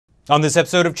On this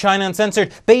episode of China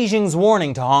Uncensored, Beijing's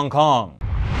warning to Hong Kong.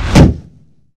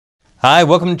 Hi,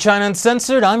 welcome to China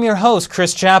Uncensored. I'm your host,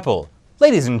 Chris Chappell.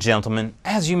 Ladies and gentlemen,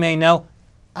 as you may know,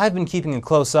 I've been keeping a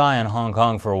close eye on Hong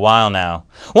Kong for a while now.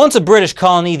 Once a British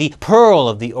colony, the Pearl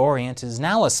of the Orient is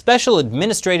now a special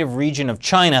administrative region of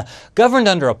China governed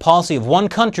under a policy of one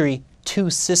country, two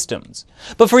systems.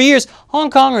 But for years, Hong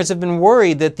Kongers have been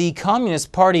worried that the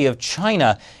Communist Party of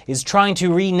China is trying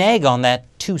to renege on that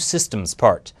two systems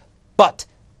part. But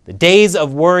the days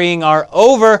of worrying are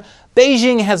over.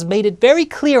 Beijing has made it very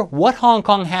clear what Hong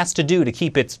Kong has to do to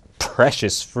keep its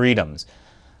precious freedoms.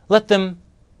 Let them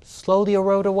slowly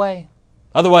erode away.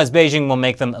 Otherwise, Beijing will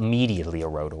make them immediately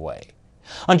erode away.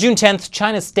 On June 10th,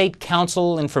 China's State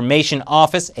Council Information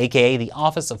Office, aka the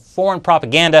Office of Foreign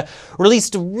Propaganda,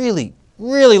 released a really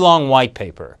long white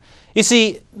paper. You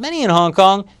see, many in Hong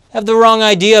Kong have the wrong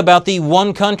idea about the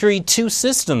one country, two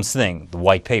systems thing, the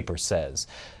white paper says.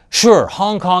 Sure,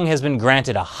 Hong Kong has been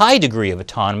granted a high degree of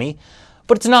autonomy,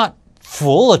 but it's not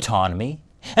full autonomy.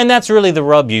 And that's really the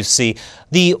rub, you see.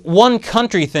 The one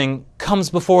country thing comes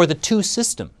before the two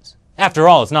systems. After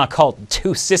all, it's not called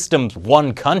two systems,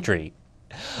 one country.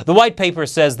 The white paper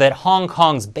says that Hong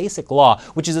Kong's basic law,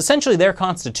 which is essentially their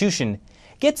constitution,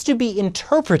 gets to be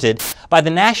interpreted by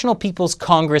the National People's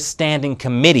Congress Standing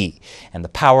Committee, and the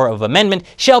power of amendment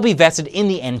shall be vested in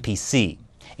the NPC.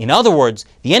 In other words,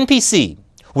 the NPC,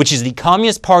 which is the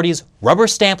Communist Party's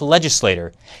rubber-stamped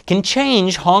legislator, can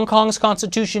change Hong Kong's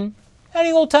constitution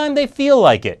any old time they feel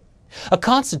like it. A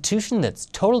constitution that's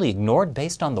totally ignored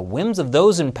based on the whims of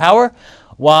those in power?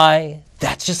 Why,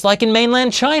 that's just like in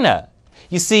mainland China.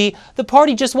 You see, the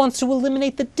party just wants to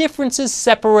eliminate the differences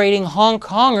separating Hong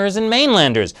Kongers and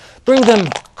mainlanders, bring them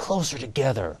closer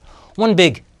together. One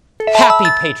big, happy,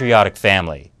 patriotic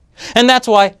family. And that's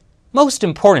why, most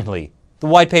importantly, the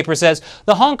white paper says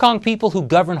the Hong Kong people who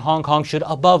govern Hong Kong should,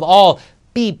 above all,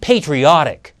 be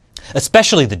patriotic,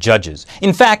 especially the judges.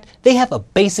 In fact, they have a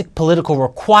basic political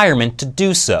requirement to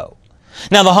do so.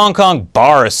 Now, the Hong Kong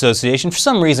Bar Association, for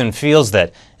some reason, feels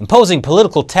that imposing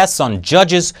political tests on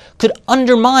judges could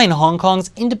undermine Hong Kong's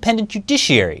independent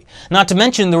judiciary, not to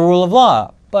mention the rule of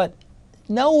law. But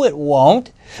no, it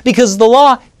won't, because the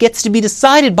law gets to be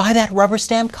decided by that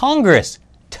rubber-stamped Congress.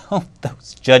 Don't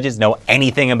those judges know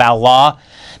anything about law?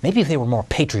 Maybe if they were more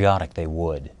patriotic, they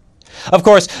would. Of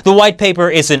course, the white paper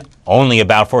isn't only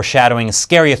about foreshadowing a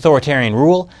scary authoritarian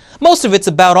rule. Most of it's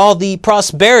about all the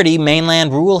prosperity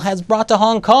mainland rule has brought to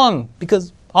Hong Kong,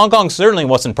 because Hong Kong certainly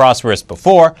wasn't prosperous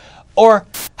before. Or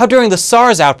how during the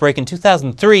SARS outbreak in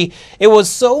 2003, it was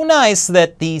so nice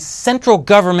that the central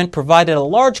government provided a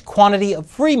large quantity of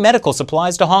free medical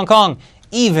supplies to Hong Kong,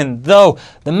 even though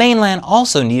the mainland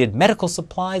also needed medical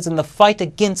supplies in the fight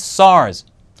against SARS.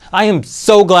 I am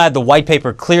so glad the white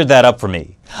paper cleared that up for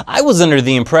me. I was under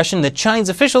the impression that Chinese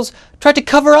officials tried to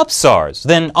cover up SARS,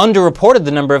 then underreported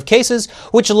the number of cases,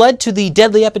 which led to the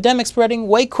deadly epidemic spreading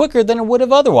way quicker than it would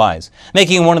have otherwise,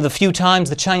 making it one of the few times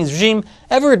the Chinese regime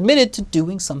ever admitted to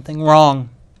doing something wrong.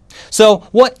 So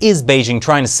what is Beijing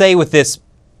trying to say with this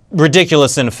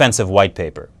ridiculous and offensive white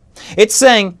paper? It's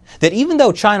saying that even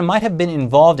though China might have been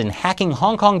involved in hacking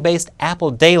Hong Kong-based Apple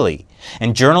Daily,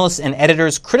 and journalists and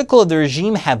editors critical of the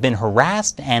regime have been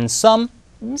harassed and some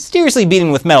mysteriously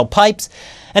beaten with metal pipes,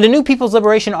 and a new People's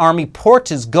Liberation Army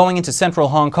port is going into central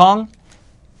Hong Kong,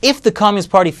 if the Communist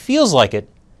Party feels like it,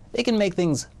 they can make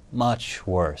things much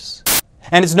worse.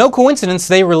 And it's no coincidence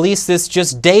they released this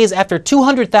just days after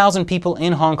 200,000 people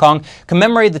in Hong Kong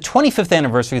commemorated the 25th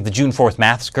anniversary of the June 4th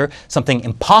massacre, something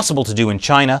impossible to do in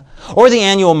China, or the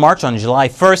annual march on July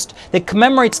 1st that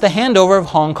commemorates the handover of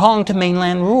Hong Kong to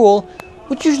mainland rule,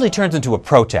 which usually turns into a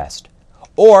protest.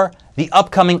 Or the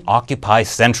upcoming Occupy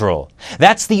Central.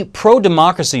 That's the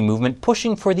pro-democracy movement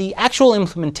pushing for the actual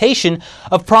implementation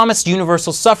of promised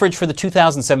universal suffrage for the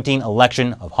 2017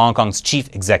 election of Hong Kong's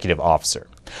chief executive officer.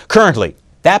 Currently,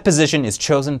 that position is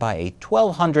chosen by a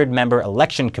 1,200-member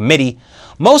election committee,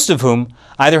 most of whom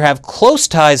either have close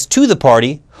ties to the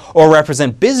party or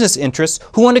represent business interests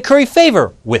who want to curry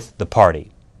favor with the party.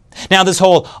 Now, this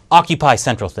whole Occupy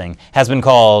Central thing has been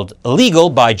called illegal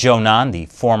by Zhou Nan, the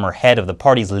former head of the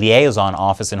party's liaison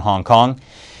office in Hong Kong.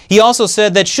 He also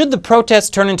said that should the protests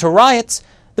turn into riots,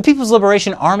 the People's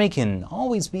Liberation Army can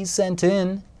always be sent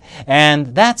in.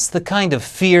 And that's the kind of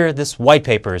fear this white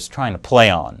paper is trying to play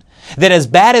on. That as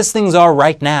bad as things are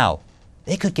right now,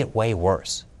 they could get way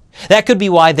worse. That could be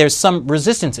why there's some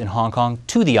resistance in Hong Kong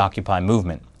to the Occupy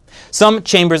movement. Some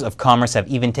chambers of commerce have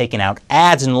even taken out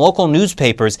ads in local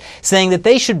newspapers saying that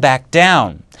they should back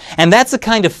down. And that's the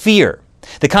kind of fear,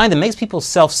 the kind that makes people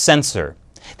self-censor,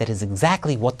 that is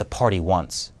exactly what the party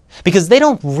wants. Because they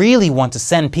don't really want to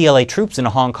send PLA troops into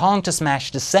Hong Kong to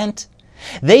smash dissent.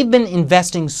 They've been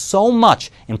investing so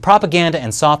much in propaganda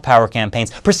and soft power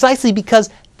campaigns precisely because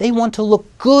they want to look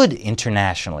good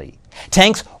internationally.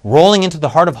 Tanks rolling into the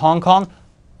heart of Hong Kong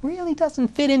really doesn't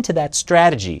fit into that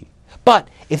strategy. But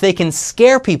if they can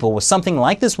scare people with something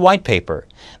like this white paper,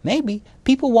 maybe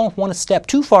people won't want to step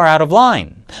too far out of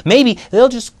line. Maybe they'll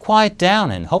just quiet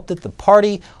down and hope that the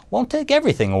party won't take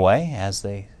everything away, as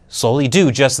they slowly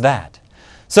do just that.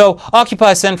 So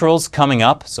Occupy Central's coming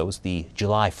up, so is the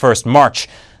July 1st march.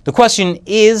 The question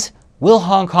is, will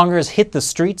Hong Kongers hit the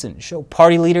streets and show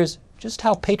party leaders just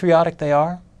how patriotic they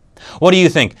are? What do you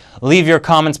think? Leave your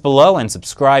comments below and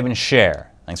subscribe and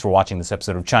share. Thanks for watching this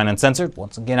episode of China Uncensored.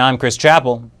 Once again, I'm Chris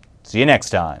Chappell. See you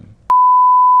next time.